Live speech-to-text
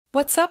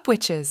What's up,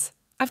 witches?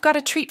 I've got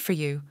a treat for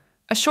you.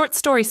 A short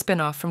story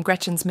spin-off from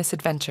Gretchen's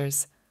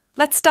Misadventures.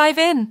 Let's dive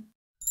in!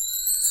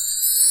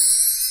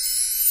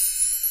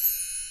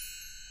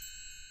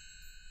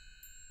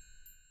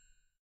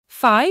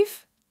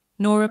 Five?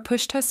 Nora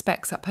pushed her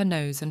specs up her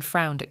nose and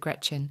frowned at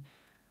Gretchen.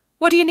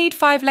 What do you need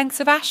 5 lengths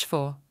of ash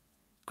for?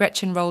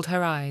 Gretchen rolled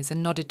her eyes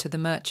and nodded to the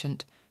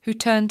merchant, who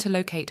turned to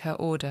locate her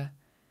order.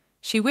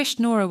 She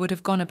wished Nora would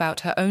have gone about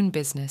her own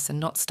business and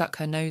not stuck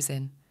her nose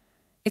in.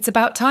 It's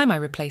about time I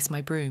replace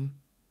my broom.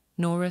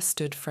 Nora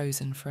stood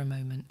frozen for a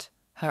moment,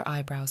 her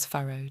eyebrows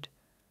furrowed.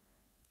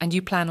 And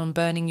you plan on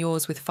burning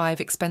yours with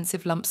 5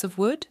 expensive lumps of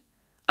wood?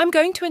 I'm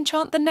going to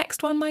enchant the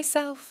next one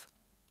myself.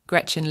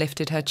 Gretchen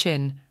lifted her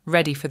chin,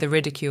 ready for the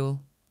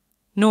ridicule.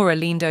 Nora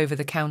leaned over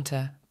the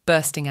counter,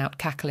 bursting out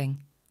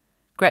cackling.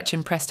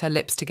 Gretchen pressed her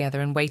lips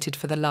together and waited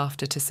for the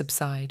laughter to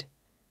subside.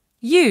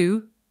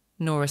 You,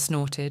 Nora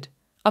snorted,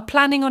 are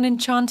planning on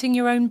enchanting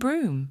your own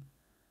broom.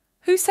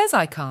 Who says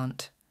I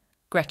can't?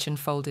 Gretchen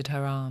folded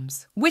her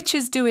arms.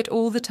 Witches do it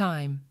all the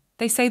time.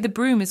 They say the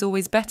broom is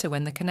always better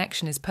when the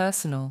connection is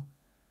personal.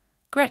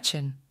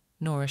 Gretchen,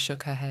 Nora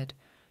shook her head,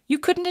 you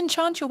couldn't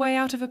enchant your way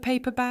out of a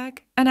paper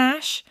bag? An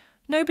ash?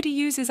 Nobody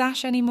uses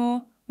ash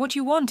anymore. What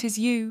you want is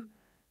you.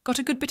 Got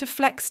a good bit of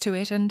flex to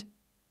it and...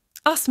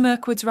 Us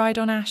Mirkwoods ride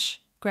on ash,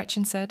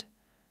 Gretchen said.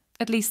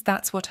 At least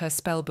that's what her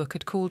spell book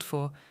had called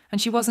for, and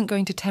she wasn't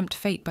going to tempt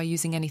fate by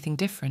using anything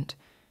different.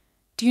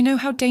 Do you know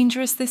how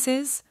dangerous this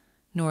is?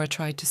 Nora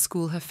tried to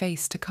school her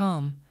face to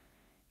calm.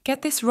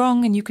 Get this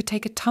wrong and you could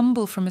take a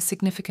tumble from a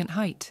significant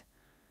height.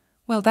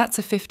 Well, that's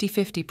a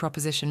 50-50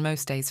 proposition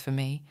most days for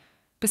me.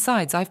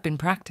 Besides, I've been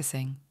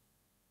practicing.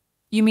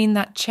 You mean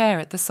that chair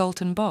at the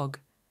Salt and Bog?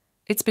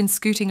 It's been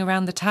scooting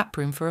around the tap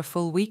room for a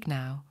full week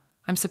now.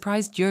 I'm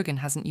surprised Jürgen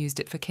hasn't used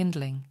it for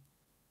kindling.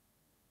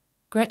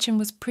 Gretchen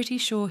was pretty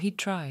sure he'd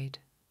tried,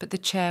 but the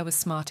chair was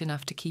smart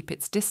enough to keep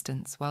its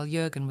distance while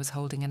Jürgen was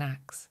holding an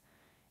axe.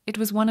 It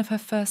was one of her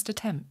first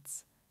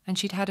attempts, and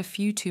she'd had a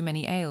few too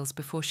many ales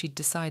before she'd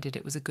decided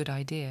it was a good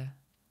idea.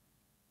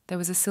 There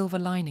was a silver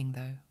lining,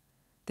 though.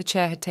 The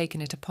chair had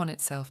taken it upon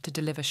itself to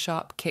deliver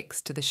sharp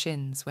kicks to the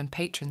shins when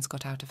patrons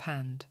got out of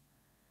hand.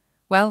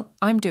 Well,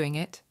 I'm doing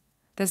it.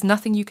 There's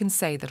nothing you can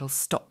say that'll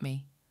stop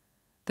me.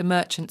 The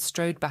merchant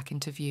strode back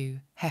into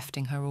view,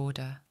 hefting her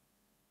order.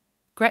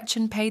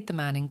 Gretchen paid the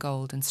man in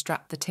gold and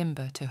strapped the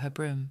timber to her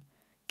broom,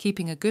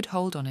 keeping a good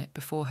hold on it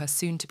before her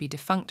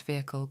soon-to-be-defunct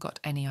vehicle got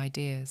any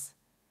ideas.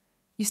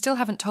 You still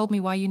haven't told me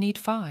why you need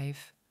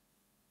 5.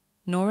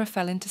 Nora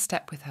fell into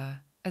step with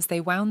her as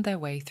they wound their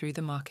way through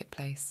the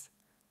marketplace.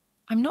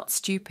 I'm not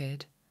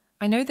stupid.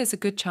 I know there's a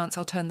good chance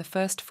I'll turn the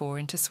first 4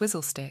 into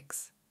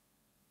Swizzlesticks.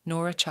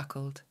 Nora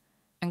chuckled,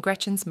 and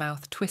Gretchen's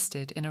mouth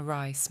twisted in a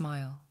wry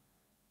smile.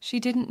 She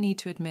didn't need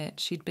to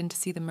admit she'd been to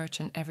see the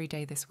merchant every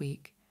day this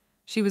week.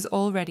 She was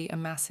already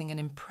amassing an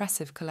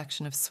impressive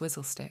collection of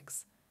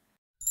Swizzlesticks.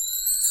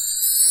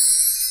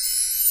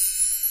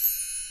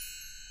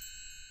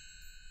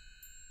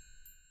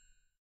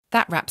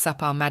 That wraps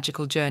up our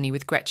magical journey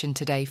with Gretchen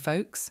today,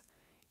 folks.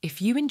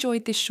 If you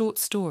enjoyed this short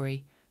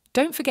story,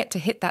 don't forget to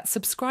hit that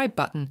subscribe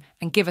button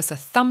and give us a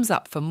thumbs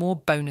up for more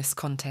bonus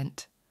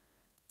content.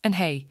 And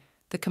hey,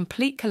 the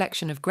complete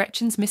collection of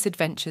Gretchen's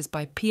Misadventures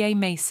by P.A.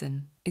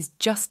 Mason is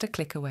just a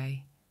click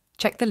away.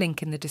 Check the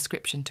link in the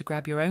description to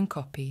grab your own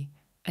copy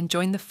and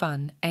join the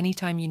fun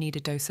anytime you need a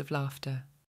dose of laughter.